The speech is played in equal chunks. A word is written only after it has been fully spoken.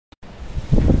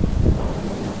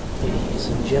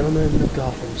and gentlemen of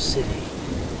Gotham City.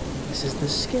 This is the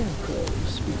Scarecrow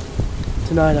speaking.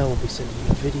 Tonight I will be sending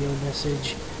you a video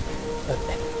message of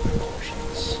epic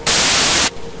proportions.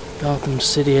 Gotham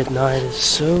City at night is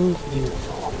so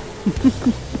beautiful.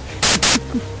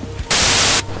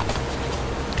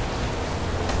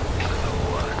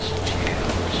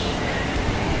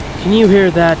 Can you hear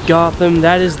that, Gotham?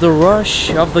 That is the rush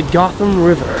of the Gotham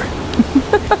River.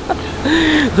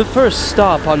 The first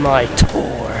stop on my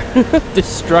tour of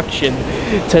destruction.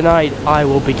 Tonight I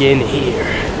will begin here.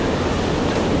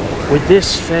 With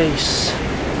this face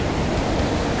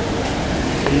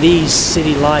and these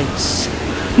city lights,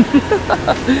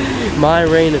 my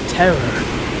reign of terror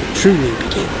truly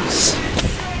begins.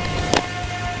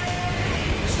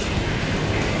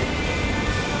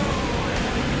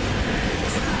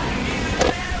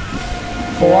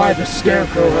 For I, the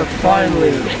Scarecrow, have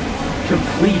finally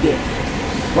completed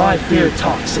my fear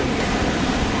toxin.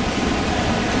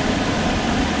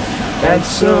 And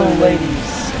so,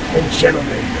 ladies and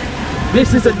gentlemen,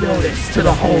 this is a notice to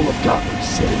the whole of Gotham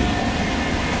City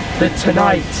that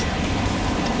tonight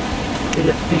it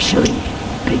officially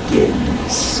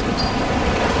begins.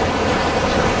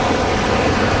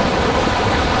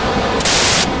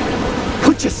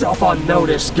 Put yourself on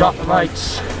notice,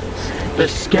 Gothamites. The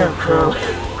Scarecrow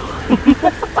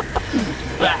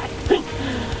back.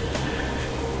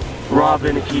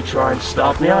 Robin, if you try and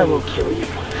stop me, I will kill you.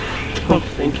 Don't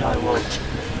think I won't.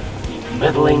 You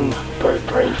meddling bird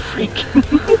brain freak.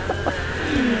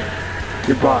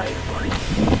 Goodbye.